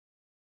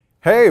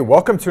Hey,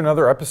 welcome to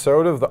another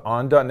episode of the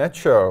On.NET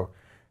Show.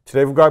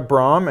 Today we've got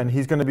Bahram, and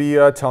he's going to be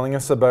telling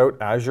us about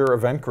Azure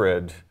Event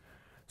Grid.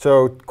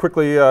 So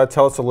quickly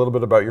tell us a little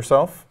bit about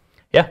yourself.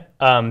 Yeah,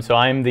 so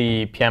I'm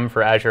the PM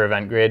for Azure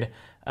Event Grid,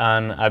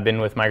 and I've been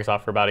with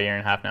Microsoft for about a year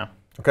and a half now.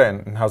 Okay,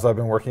 and how's that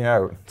been working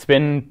out? It's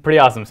been pretty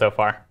awesome so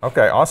far.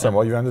 Okay, awesome. Yeah.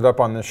 Well, you ended up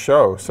on this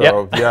show,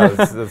 so yeah,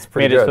 that's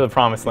pretty good. Made it to the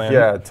promised land.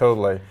 Yeah,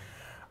 totally.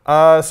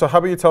 So how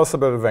about you tell us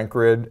about Event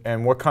Grid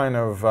and what kind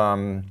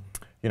of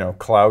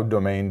cloud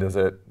domain does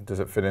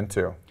it fit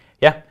into?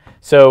 Yeah,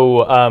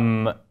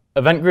 so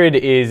Event Grid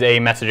is a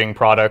messaging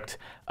product,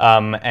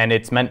 and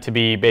it's meant to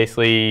be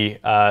basically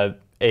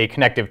a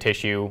connective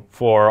tissue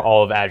for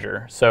all of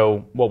Azure.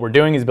 So what we're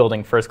doing is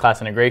building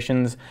first-class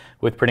integrations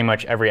with pretty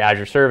much every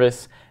Azure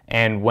service,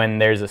 and when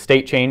there's a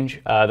state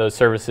change, those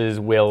services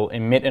will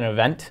emit an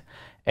event,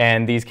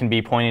 and these can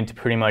be pointed to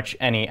pretty much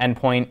any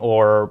endpoint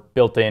or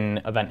built-in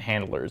event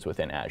handlers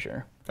within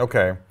Azure.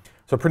 Okay.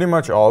 So pretty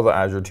much all the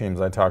Azure teams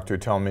I talk to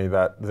tell me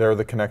that they're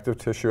the connective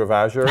tissue of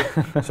Azure.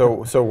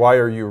 so why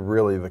are you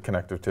really the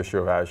connective tissue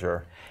of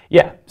Azure?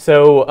 Yeah,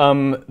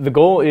 so the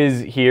goal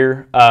is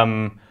here,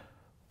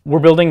 we're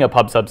building a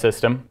pub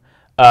subsystem,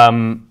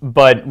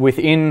 but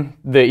within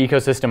the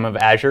ecosystem of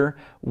Azure,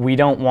 we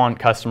don't want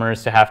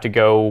customers to have to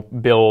go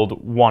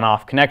build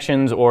one-off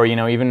connections or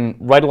even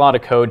write a lot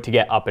of code to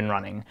get up and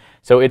running.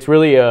 So it's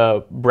really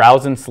a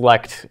browse and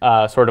select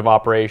sort of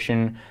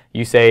operation.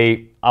 You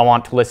say, I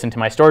want to listen to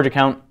my storage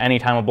account.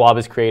 Anytime a blob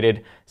is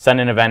created, send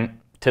an event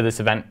to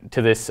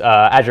this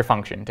Azure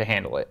function to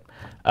handle it.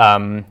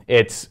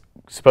 It's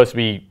supposed to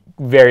be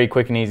very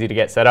quick and easy to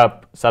get set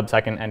up,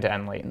 sub-second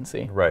end-to-end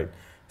latency. Right.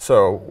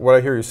 So what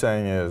I hear you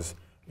saying is,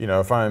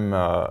 if I'm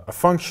a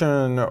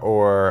function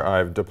or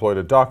I've deployed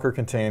a Docker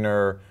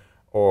container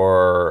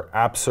or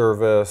app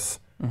service,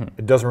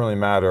 it doesn't really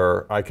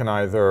matter. I can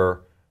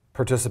either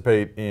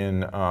participate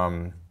in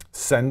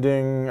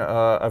sending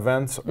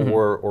events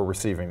or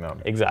receiving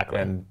them. Exactly.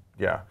 And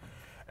yeah.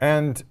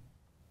 And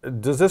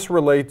does this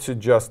relate to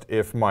just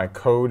if my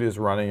code is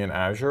running in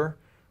Azure,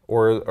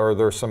 or are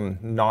there some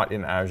not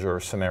in Azure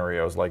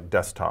scenarios like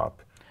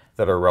desktop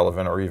that are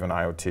relevant, or even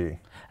IoT?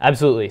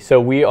 Absolutely. So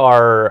we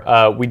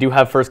do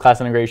have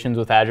first-class integrations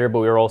with Azure, but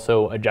we are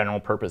also a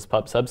general-purpose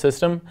pub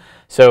subsystem.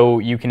 So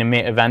you can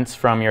emit events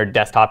from your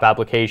desktop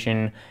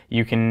application.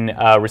 You can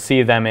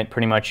receive them at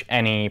pretty much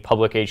any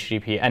public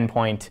HTTP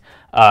endpoint.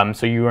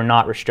 So you are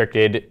not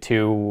restricted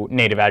to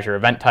native Azure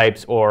event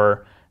types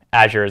or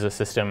Azure as a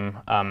system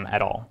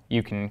at all.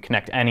 You can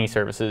connect any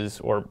services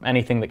or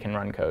anything that can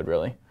run code,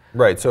 really.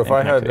 Right. So if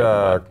I had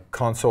a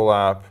console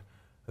app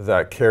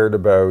that cared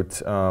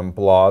about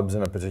blobs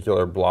in a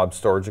particular blob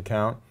storage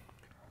account,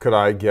 could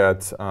I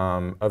get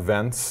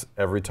events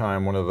every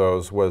time one of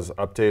those was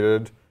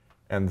updated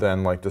and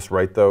then just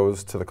write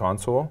those to the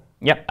console?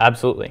 Yep,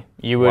 absolutely.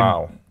 You would.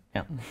 Wow.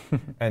 Yeah.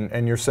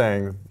 and you're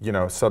saying,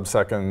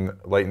 sub-second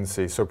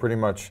latency. So pretty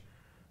much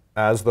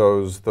as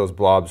those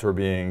blobs were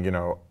being,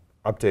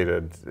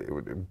 updated, it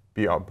would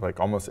be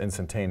almost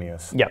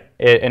instantaneous. Yep.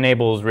 It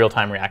enables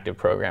real-time reactive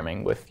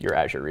programming with your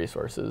Azure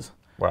resources.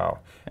 Wow.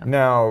 Yeah.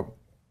 Now,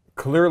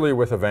 clearly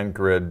with Event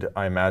Grid,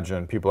 I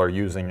imagine people are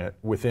using it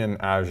within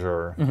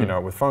Azure,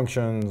 with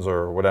functions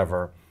or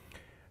whatever.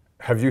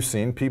 Have you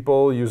seen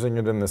people using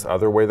it in this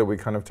other way that we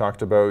kind of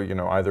talked about,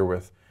 either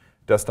with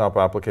desktop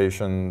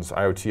applications,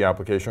 IoT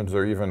applications,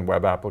 or even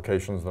web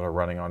applications that are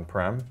running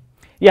on-prem?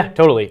 Yeah,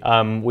 totally.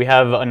 We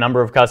have a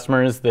number of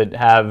customers that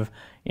have,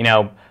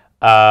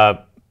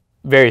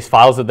 various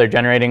files that they're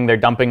generating. They're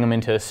dumping them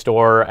into a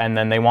store, and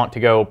then they want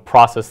to go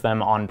process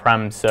them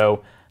on-prem.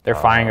 So they're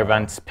firing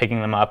events,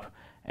 picking them up,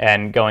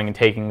 and going and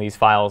taking these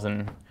files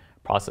and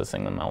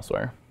processing them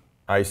elsewhere.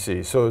 I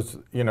see. So it's,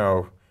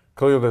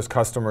 clearly there's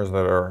customers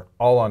that are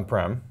all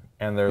on-prem,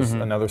 and there's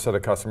another set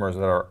of customers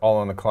that are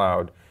all in the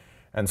cloud.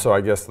 And so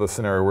I guess the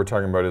scenario we're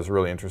talking about is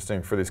really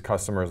interesting for these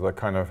customers that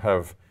kind of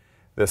have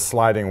this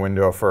sliding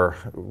window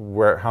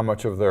for how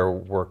much of their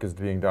work is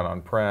being done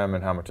on-prem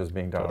and how much is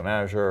being done on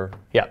Azure.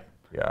 Yeah.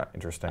 Yeah,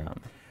 interesting.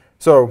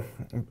 So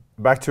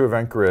back to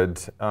Event Grid.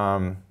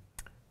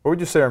 What would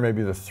you say are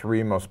maybe the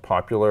 3 most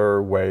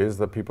popular ways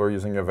that people are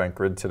using Event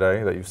Grid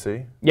today that you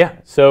see? Yeah,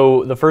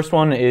 so the first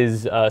one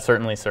is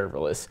certainly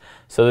serverless.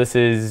 So this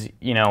is,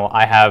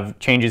 I have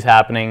changes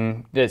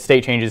happening,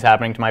 state changes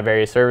happening to my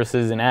various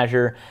services in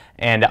Azure,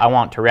 and I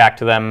want to react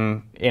to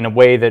them in a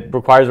way that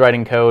requires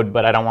writing code,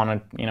 but I don't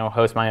want to,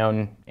 host my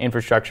own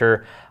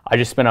infrastructure. I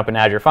just spin up an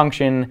Azure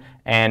function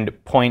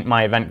and point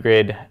my Event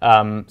Grid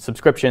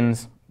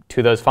subscriptions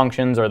to those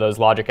functions or those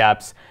logic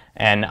apps,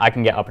 and I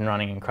can get up and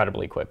running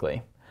incredibly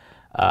quickly.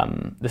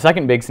 The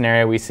second big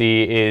scenario we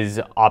see is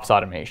ops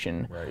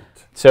automation. Right.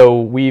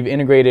 So we've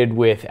integrated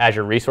with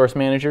Azure Resource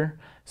Manager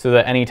so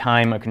that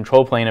anytime a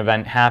control plane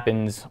event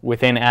happens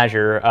within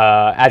Azure,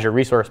 Azure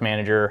Resource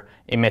Manager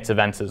emits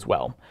events as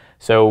well.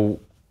 So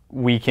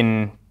we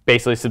can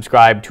basically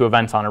subscribe to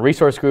events on a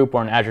resource group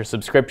or an Azure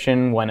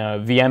subscription when a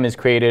VM is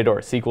created or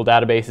a SQL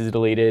database is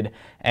deleted,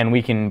 and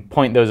we can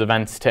point those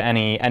events to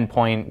any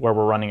endpoint where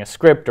we're running a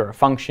script or a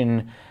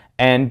function,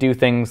 and do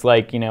things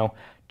like,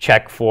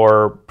 check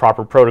for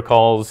proper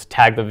protocols,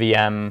 tag the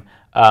VM,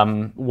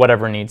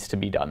 whatever needs to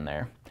be done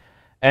there.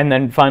 And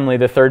then finally,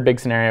 the third big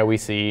scenario we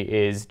see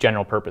is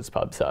general purpose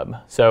pub sub.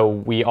 So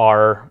we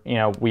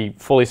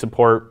fully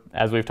support,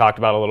 as we've talked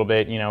about a little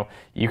bit,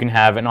 you can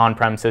have an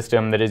on-prem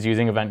system that is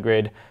using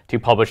EventGrid to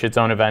publish its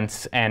own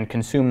events and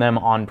consume them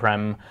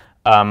on-prem,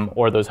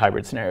 or those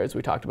hybrid scenarios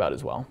we talked about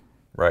as well.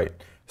 Right.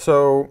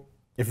 So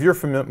if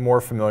you're more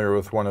familiar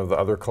with one of the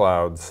other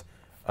clouds,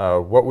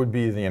 what would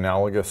be the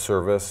analogous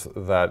service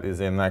that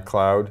is in that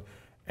cloud?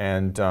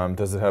 And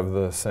does it have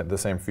the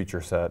same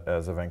feature set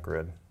as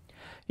EventGrid?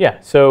 Yeah,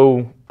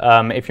 so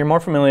if you're more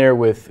familiar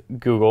with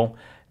Google,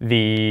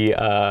 the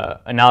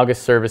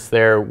analogous service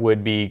there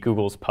would be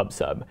Google's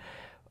PubSub.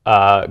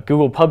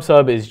 Google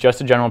PubSub is just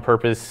a general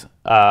purpose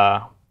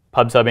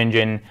PubSub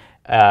engine.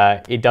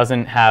 It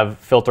doesn't have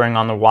filtering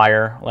on the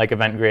wire like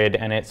EventGrid,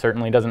 and it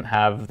certainly doesn't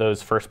have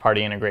those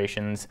first-party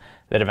integrations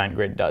that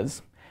EventGrid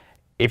does.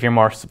 If you're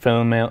more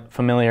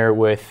familiar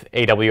with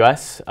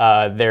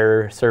AWS,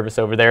 their service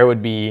over there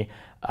would be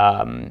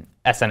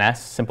SNS,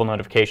 Simple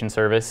Notification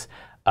Service.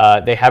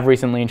 They have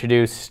recently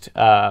introduced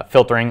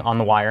filtering on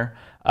the wire,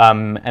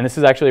 and this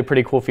is actually a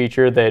pretty cool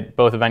feature that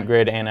both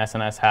EventGrid and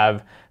SNS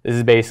have. This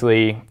is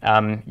basically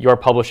you're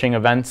publishing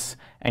events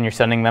and you're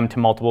sending them to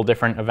multiple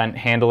different event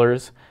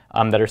handlers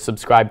that are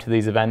subscribed to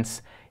these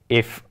events.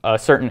 If a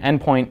certain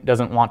endpoint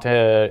doesn't want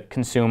to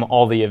consume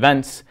all the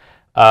events,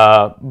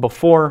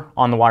 before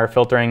on the wire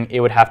filtering, it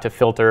would have to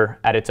filter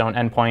at its own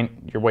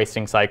endpoint. You're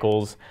wasting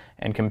cycles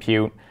and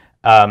compute.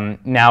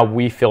 Now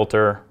we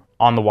filter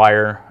on the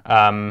wire,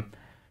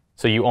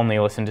 so you only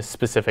listen to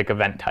specific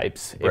event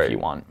types if you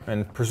want.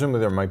 And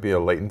presumably there might be a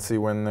latency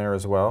win there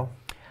as well?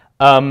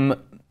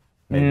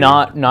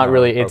 Not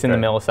really. It's in the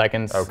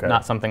milliseconds.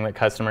 Not something that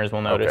customers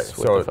will notice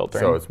with the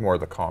filtering. So it's more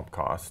the comp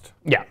cost.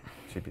 Yeah.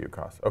 CPU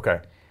cost. Okay.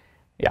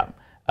 Yeah.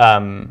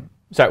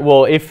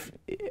 If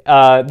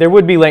there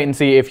would be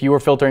latency if you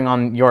were filtering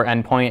on your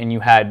endpoint and you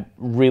had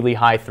really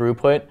high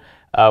throughput.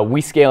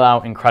 We scale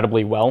out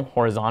incredibly well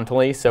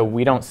horizontally, so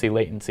we don't see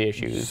latency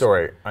issues.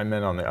 Sorry, I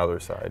meant on the other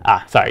side.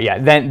 Sorry, yeah.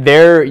 Then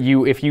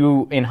if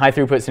you in high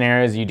throughput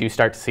scenarios, you do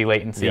start to see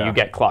latency. You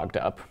get clogged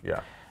up.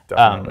 Yeah,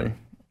 definitely.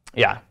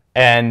 Yeah,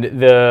 and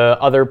the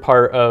other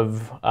part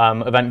of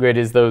EventGrid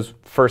is those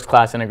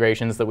first-class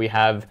integrations that we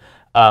have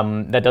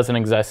that doesn't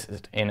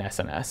exist in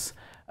SNS.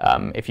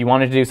 If you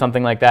wanted to do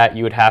something like that,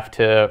 you would have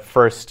to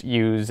first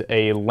use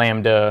a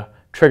Lambda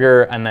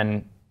trigger and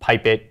then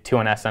pipe it to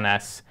an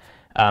SNS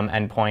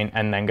endpoint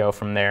and then go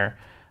from there.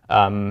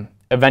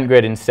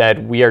 EventGrid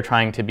instead, we are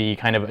trying to be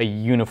kind of a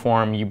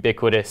uniform,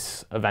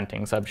 ubiquitous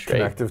eventing substrate.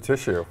 Connective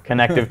tissue.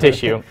 Connective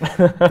tissue.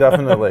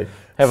 Definitely.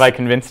 Have I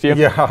convinced you?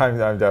 Yeah,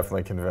 I'm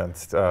definitely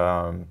convinced.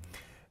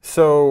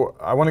 So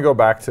I want to go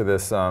back to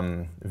this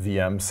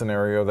VM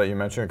scenario that you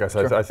mentioned, because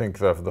I think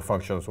the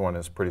functions one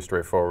is pretty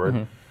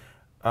straightforward.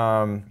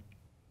 So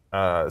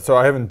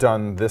I haven't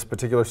done this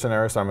particular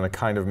scenario, so I'm going to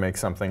kind of make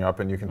something up,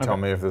 and you can tell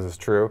me if this is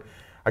true.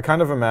 I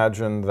kind of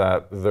imagine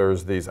that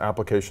there's these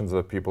applications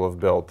that people have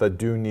built that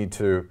do need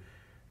to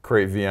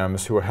create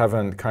VMs who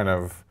haven't kind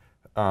of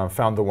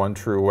found the one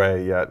true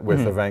way yet with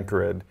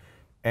EventGrid.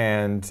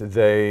 And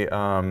they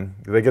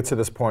get to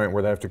this point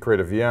where they have to create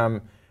a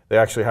VM. They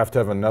actually have to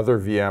have another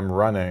VM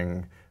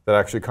running that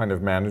actually kind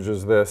of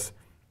manages this.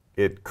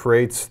 It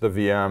creates the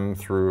VM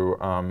through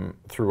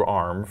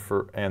ARM,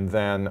 and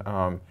then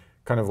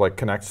kind of like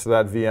connects to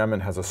that VM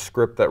and has a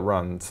script that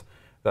runs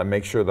that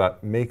makes sure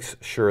that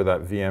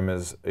VM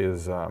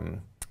is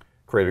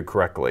created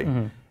correctly.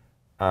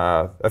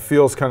 It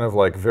feels kind of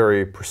like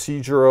very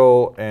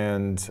procedural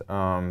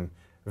and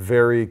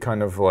very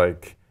kind of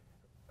like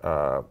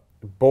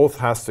both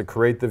has to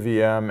create the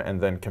VM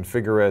and then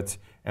configure it,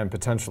 and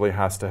potentially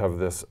has to have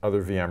this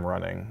other VM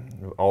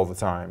running all the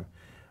time.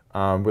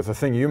 With the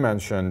thing you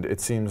mentioned, it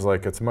seems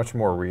like it's much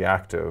more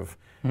reactive.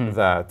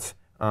 That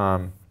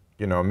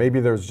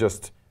maybe there's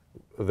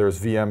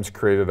VMs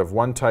created of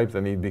one type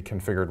that need to be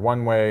configured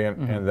one way,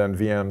 and then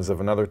VMs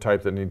of another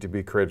type that need to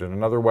be created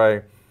another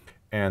way,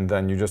 and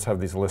then you just have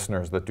these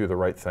listeners that do the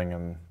right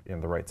thing in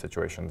the right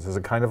situations. Is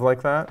it kind of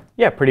like that?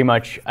 Yeah, pretty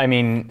much. I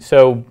mean,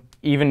 so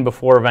even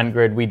before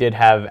EventGrid, we did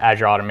have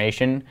Azure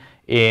Automation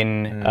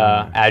in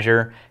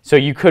Azure. So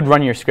you could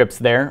run your scripts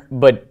there,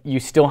 but you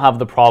still have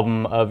the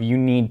problem of you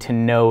need to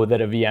know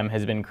that a VM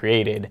has been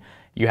created.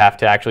 You have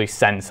to actually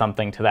send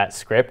something to that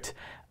script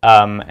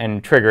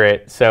and trigger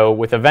it. So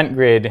with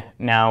EventGrid,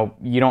 now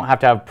you don't have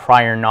to have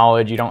prior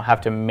knowledge. You don't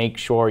have to make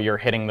sure you're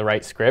hitting the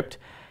right script.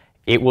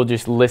 It will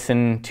just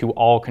listen to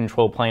all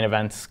control plane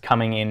events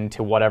coming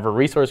into whatever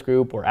resource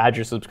group or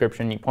Azure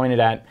subscription you pointed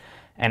at,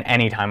 and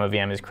anytime a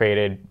VM is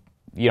created,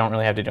 you don't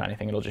really have to do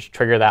anything. It'll just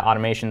trigger that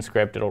automation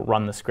script. It'll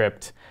run the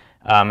script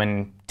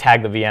and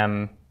tag the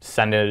VM,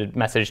 send a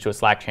message to a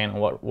Slack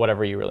channel,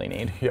 whatever you really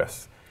need.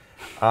 Yes.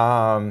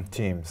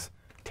 Teams.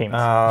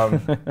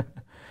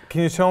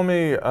 Can you tell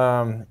me,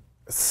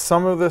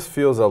 some of this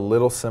feels a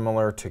little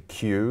similar to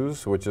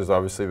queues, which is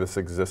obviously this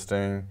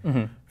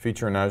existing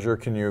feature in Azure.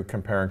 Can you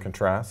compare and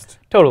contrast?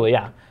 Totally,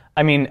 yeah.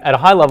 I mean, at a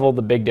high level,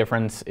 the big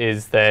difference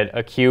is that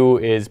a queue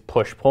is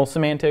push-pull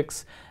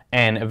semantics,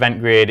 and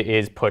EventGrid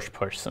is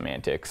push-push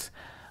semantics.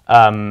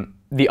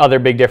 The other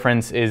big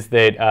difference is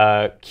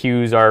that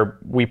queues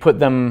we put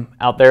them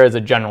out there as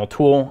a general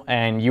tool,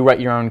 and you write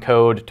your own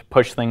code to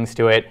push things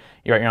to it,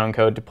 you write your own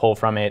code to pull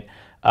from it.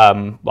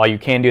 While you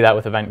can do that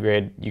with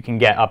EventGrid, you can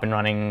get up and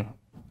running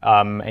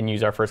and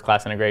use our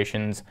first-class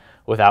integrations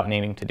without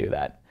needing to do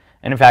that.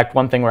 And in fact,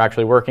 one thing we're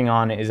actually working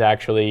on is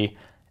actually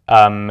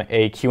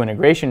a queue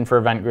integration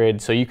for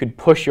EventGrid, so you could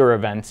push your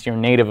events, your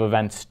native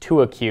events,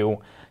 to a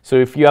queue. So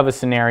if you have a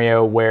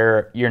scenario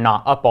where you're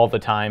not up all the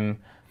time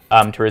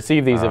to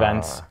receive these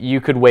events,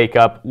 you could wake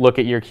up, look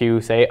at your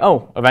queue, say,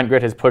 oh,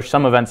 EventGrid has pushed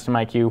some events to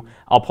my queue,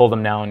 I'll pull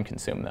them now and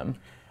consume them.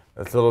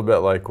 It's a little bit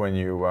like when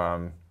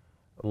you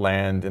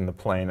land in the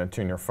plane and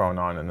tune your phone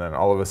on, and then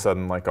all of a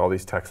sudden, like all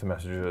these text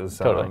messages.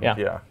 Totally,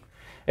 yeah.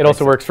 It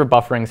also works for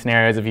buffering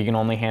scenarios if you can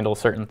only handle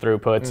certain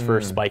throughputs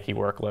for spiky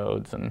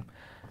workloads and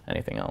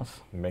anything else.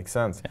 Makes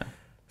sense. Yeah.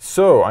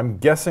 So I'm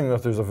guessing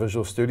that there's a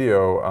Visual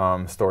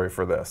Studio story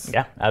for this.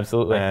 Yeah,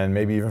 absolutely. And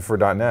maybe even for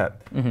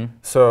 .NET. Mm-hmm.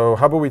 So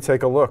how about we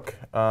take a look?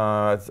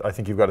 I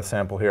think you've got a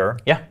sample here.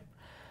 Yeah.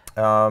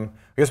 I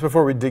guess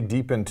before we dig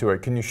deep into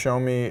it, can you show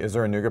me, is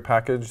there a Nuget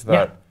package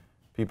that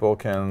people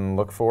can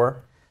look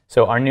for?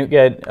 So our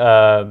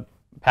Nuget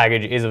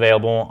package is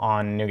available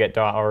on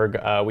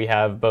nuget.org. We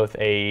have both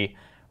a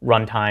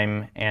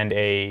runtime and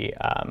a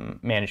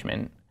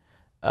management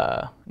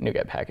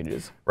Nuget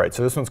packages. Right,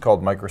 so this one's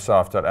called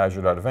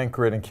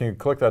Microsoft.Azure.EventGrid, and can you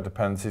click that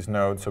dependencies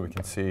node so we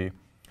can see?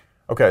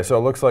 Okay, so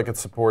it looks like it's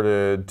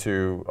supported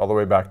to all the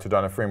way back to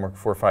 .NET Framework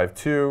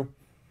 4.5.2,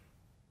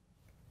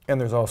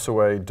 and there's also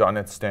a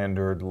 .NET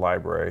Standard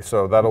library.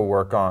 So that'll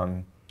work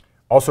on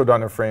also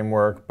 .NET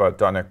Framework, but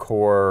 .NET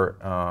Core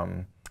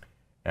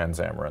and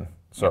Xamarin.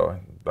 So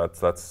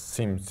that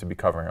seems to be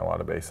covering a lot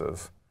of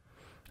bases.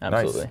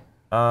 Absolutely.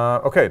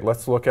 Nice. Okay,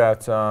 let's look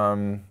at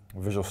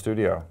Visual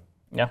Studio.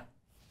 Yeah.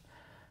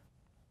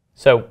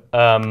 So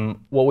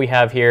what we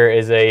have here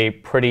is a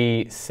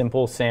pretty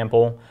simple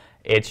sample.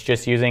 It's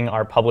just using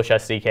our Publish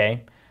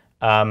SDK.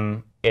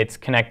 It's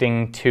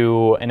connecting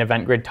to an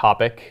EventGrid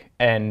topic,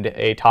 and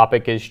a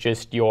topic is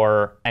just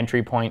your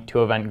entry point to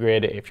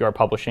EventGrid if you're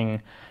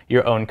publishing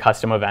your own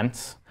custom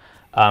events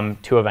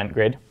to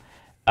EventGrid.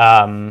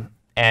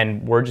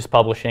 And we're just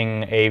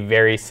publishing a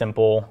very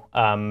simple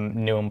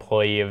new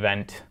employee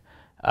event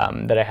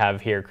that I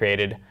have here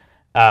created.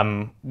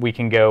 We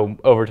can go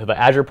over to the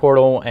Azure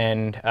portal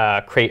and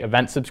create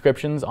event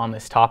subscriptions on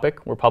this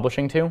topic we're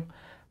publishing to,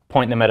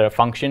 point them at a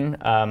function.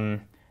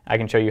 I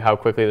can show you how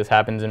quickly this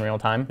happens in real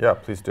time. Yeah,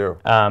 please do.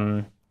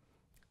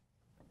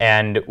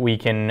 And we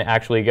can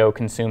actually go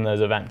consume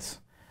those events.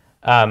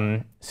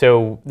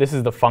 So this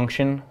is the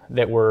function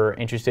that we're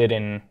interested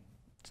in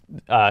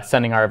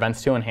sending our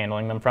events to and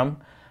handling them from.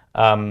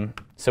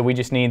 So we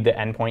just need the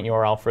endpoint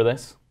URL for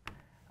this.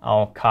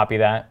 I'll copy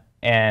that.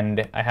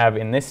 And I have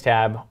in this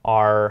tab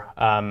our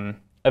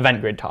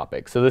EventGrid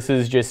topic. So this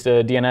is just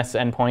a DNS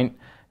endpoint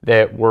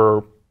that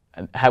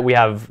we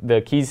have the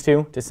keys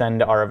to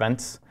send our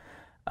events.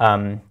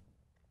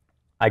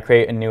 I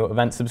create a new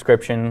event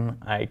subscription.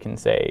 I can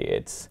say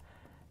it's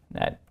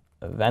net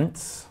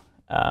events.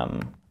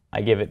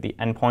 I give it the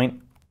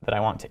endpoint that I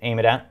want to aim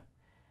it at,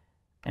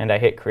 and I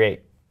hit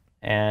create.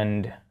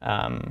 And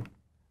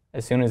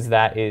as soon as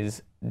that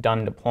is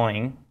done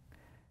deploying,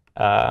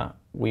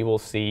 we will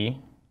see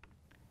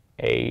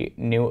a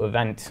new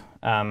event,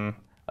 a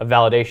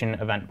validation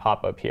event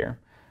pop up here.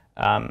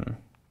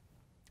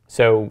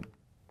 So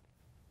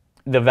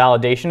the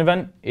validation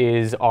event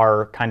is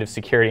our kind of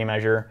security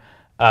measure.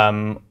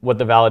 What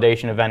the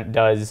validation event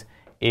does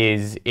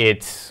is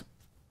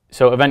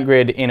so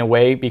EventGrid, in a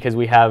way, because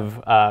we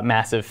have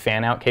massive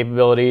fan-out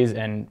capabilities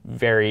and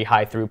very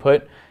high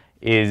throughput,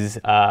 is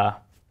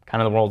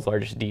kind of the world's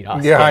largest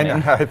DDoS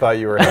scanning. I thought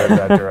you were headed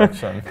that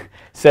direction.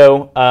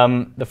 So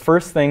the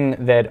first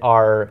thing that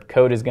our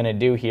code is going to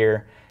do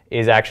here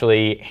is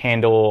actually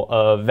handle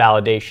a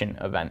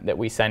validation event that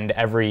we send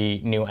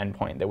every new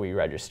endpoint that we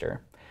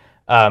register.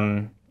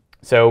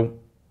 So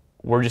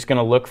we're just going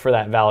to look for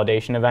that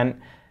validation event,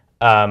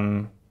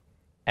 and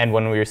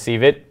when we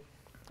receive it,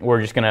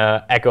 we're just going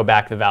to echo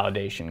back the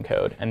validation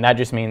code, and that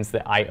just means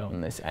that I own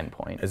this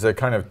endpoint. Is it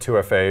kind of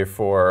 2FA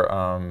for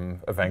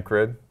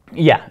EventGrid?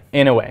 Yeah,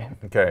 in a way.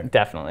 Okay.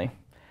 Definitely.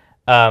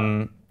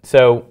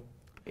 So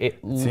it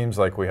seems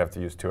like we have to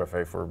use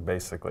 2FA for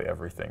basically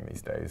everything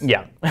these days.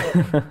 Yeah.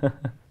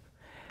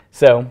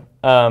 So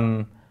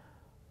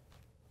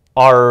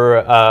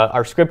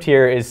our script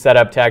here is set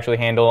up to actually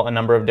handle a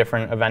number of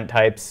different event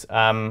types.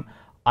 I'm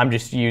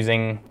just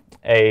using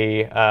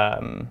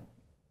an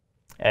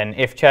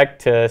if check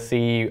to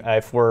see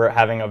if we're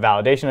having a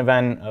validation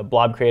event, a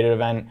blob created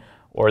event,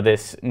 or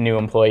this new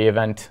employee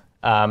event.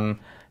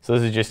 So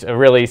this is just a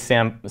really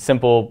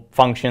simple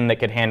function that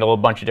could handle a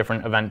bunch of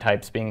different event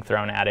types being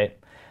thrown at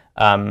it.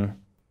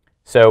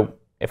 So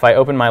if I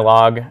open my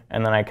log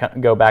and then I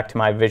go back to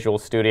my Visual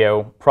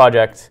Studio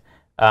project,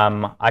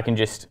 I can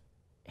just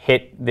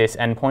hit this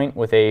endpoint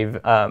with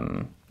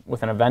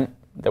with an event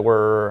that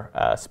we're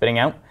spitting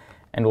out,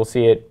 and we'll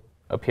see it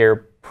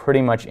appear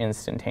pretty much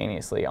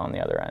instantaneously on the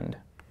other end.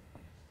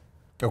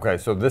 Okay,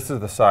 so this is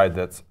the side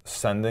that's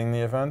sending the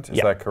event, is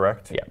that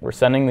correct? Yeah, we're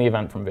sending the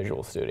event from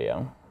Visual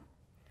Studio.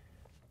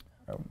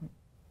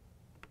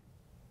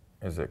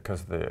 Is it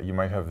because you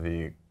might have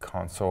the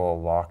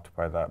console locked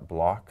by that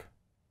block?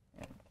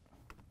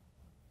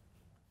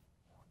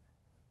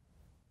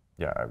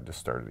 Yeah, I've just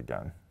started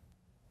again.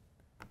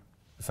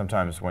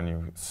 Sometimes when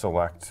you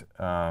select,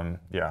 Oh,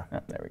 there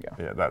we go.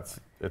 Yeah,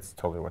 it's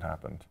totally what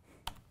happened.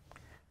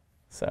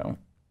 So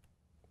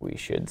we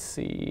should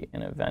see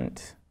an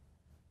event.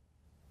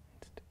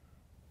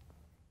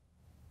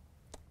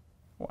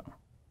 Wow, I've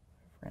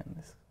ran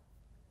this.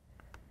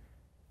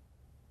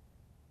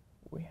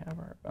 We have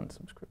our event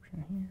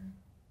subscription here.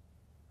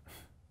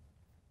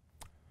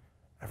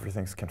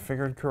 Everything's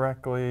configured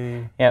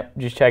correctly. Yep,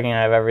 just checking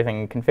I have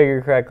everything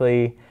configured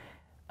correctly.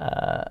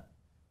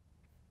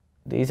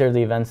 These are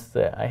the events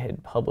that I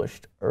had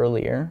published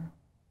earlier.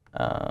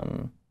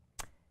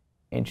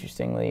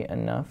 Interestingly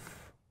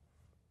enough,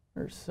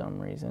 for some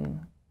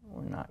reason,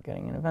 we're not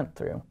getting an event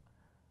through.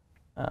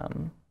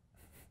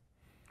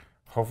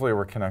 Hopefully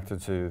we're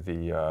connected to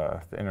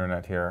the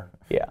internet here.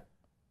 Yeah.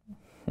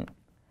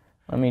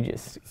 Let me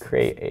just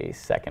create a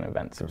second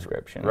event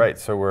subscription. Right,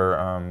 so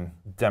we're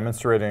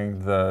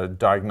demonstrating the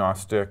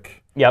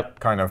diagnostic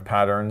kind of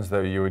patterns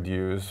that you would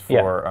use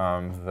for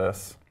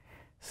this.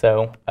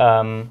 So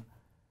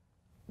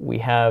we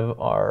have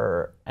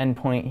our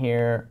endpoint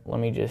here. Let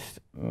me just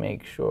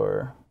make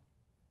sure.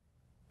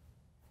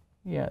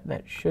 Yeah,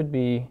 that should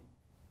be,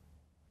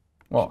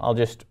 well, I'll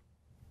just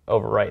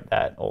overwrite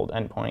that old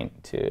endpoint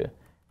to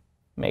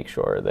make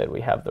sure that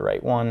we have the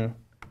right one.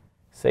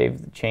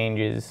 Save the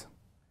changes.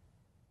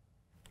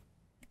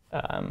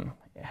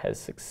 It has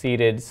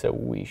succeeded, so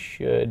we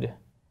should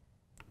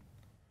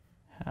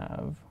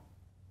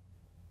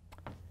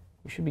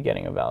be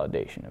getting a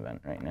validation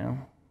event right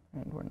now,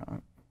 and we're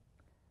not,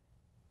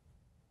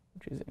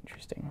 which is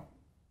interesting.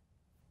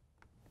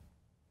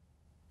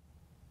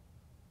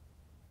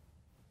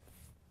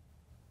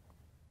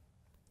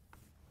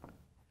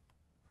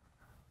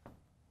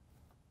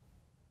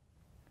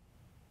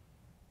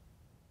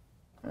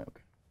 Okay.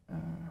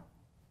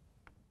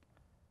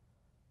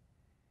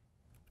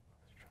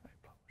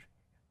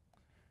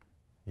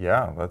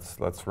 Yeah,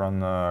 let's run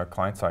the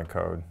client-side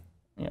code.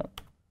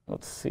 Yep.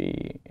 Let's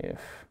see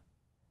if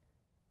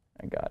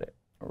I got it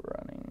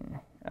running.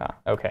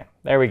 Okay.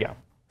 There we go.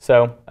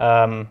 So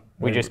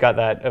we just got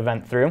that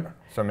event through.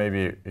 So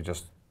maybe it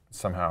just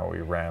somehow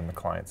we ran the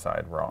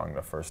client-side wrong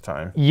the first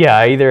time. Yeah,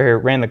 I either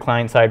ran the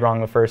client-side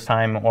wrong the first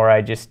time, or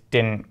I just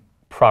didn't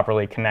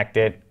properly connect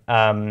it.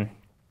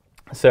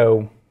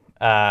 So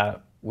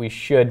we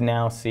should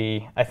now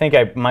see. I think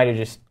I might have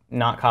just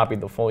not copied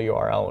the full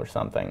URL or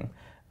something.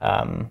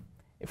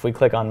 If we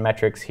click on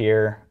metrics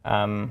here,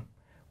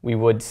 we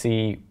would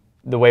see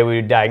the way we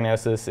would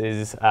diagnose this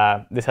is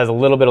this has a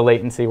little bit of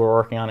latency. We're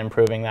working on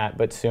improving that,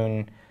 but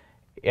soon,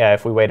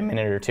 if we wait a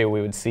minute or two,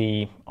 we would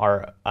see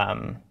our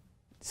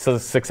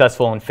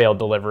successful and failed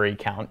delivery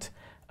count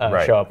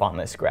show up on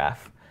this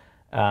graph.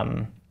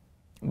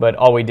 But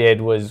all we did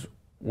was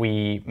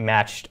we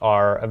matched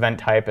our event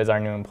type as our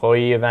new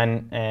employee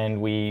event,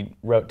 and we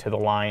wrote to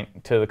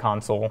the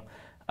console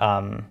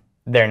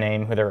their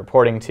name, who they're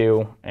reporting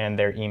to, and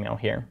their email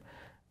here.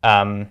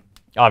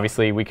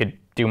 Obviously, we could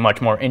do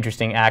much more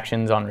interesting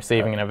actions on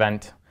receiving an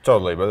event.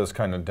 Totally, but this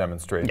kind of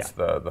demonstrates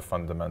the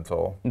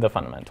fundamental. The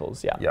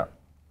fundamentals, yeah. Yeah.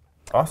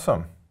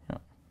 Awesome.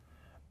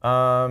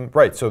 Yeah.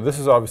 Right, so this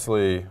is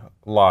obviously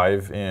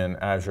live in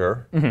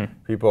Azure. Mm-hmm.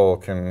 People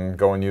can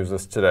go and use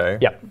this today.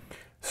 Yeah.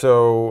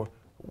 So,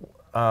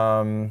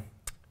 so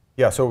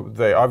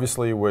they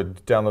obviously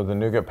would download the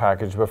Nuget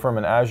package, but from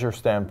an Azure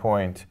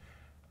standpoint,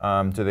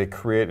 do they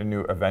create a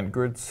new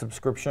EventGrid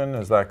subscription?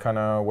 Is that kind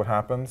of what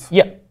happens?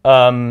 Yeah.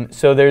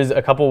 So there's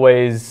a couple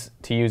ways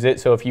to use it.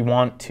 So if you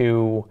want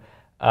to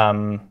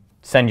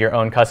send your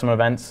own custom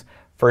events,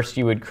 first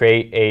you would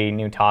create a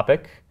new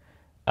topic.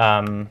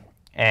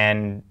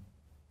 And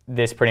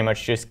this pretty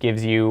much just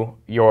gives you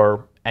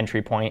your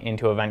entry point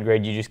into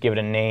EventGrid. You just give it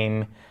a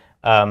name,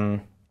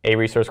 a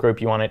resource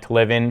group you want it to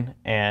live in,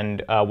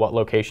 and what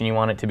location you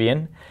want it to be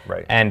in.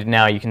 Right. And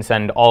now you can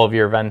send all of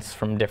your events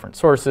from different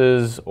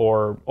sources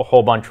or a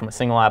whole bunch from a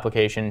single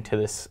application to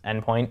this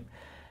endpoint.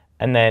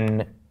 And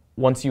then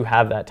once you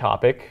have that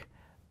topic,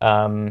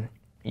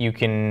 you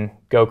can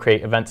go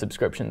create event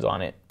subscriptions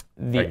on it.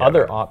 The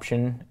other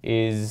option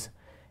is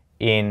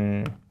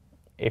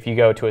if you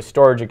go to a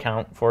storage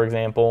account, for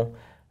example,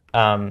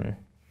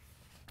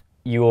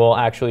 you will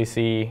actually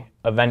see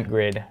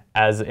EventGrid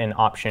as an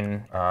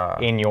option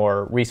in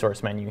your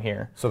resource menu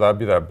here. So that would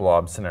be that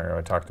blob scenario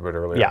I talked about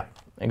earlier. Yeah,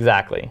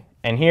 exactly.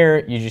 And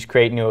here you just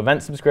create new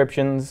event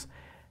subscriptions.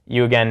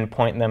 You again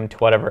point them to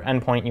whatever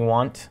endpoint you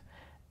want,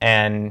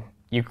 and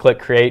you click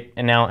create.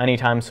 And now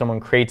anytime someone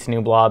creates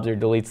new blobs or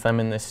deletes them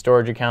in this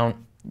storage account,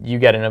 you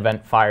get an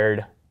event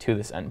fired to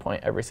this endpoint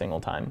every single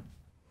time.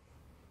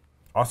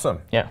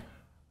 Awesome. Yeah.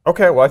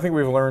 Okay, well I think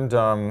we've learned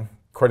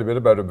quite a bit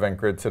about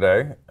EventGrid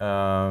today.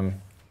 I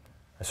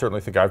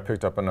certainly think I've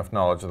picked up enough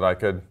knowledge that I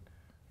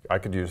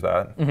could use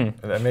that.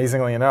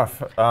 Amazingly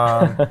enough.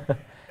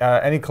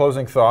 Any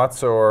closing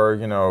thoughts or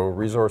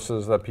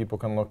resources that people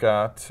can look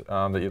at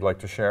that you'd like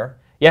to share?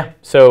 Yeah,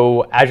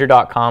 so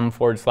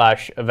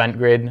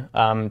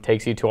azure.com/EventGrid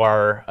takes you to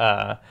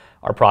our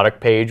product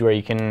page where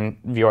you can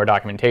view our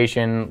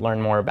documentation, learn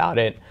more about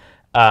it.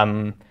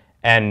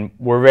 And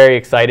we're very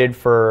excited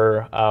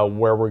for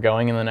where we're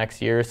going in the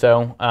next year or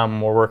so.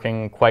 We're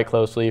working quite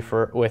closely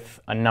with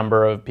a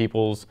number of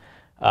people's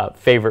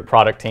favorite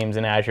product teams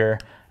in Azure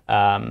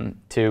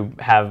to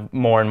have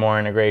more and more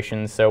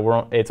integrations.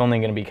 So it's only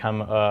going to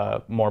become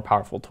a more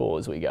powerful tool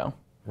as we go.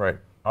 Right.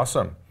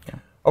 Awesome. Yeah.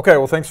 Okay.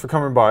 Well, thanks for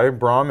coming by,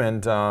 Bahram,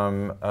 and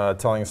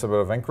telling us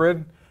about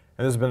EventGrid. And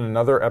this has been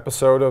another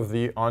episode of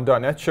the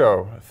On.NET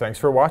Show. Thanks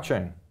for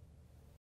watching.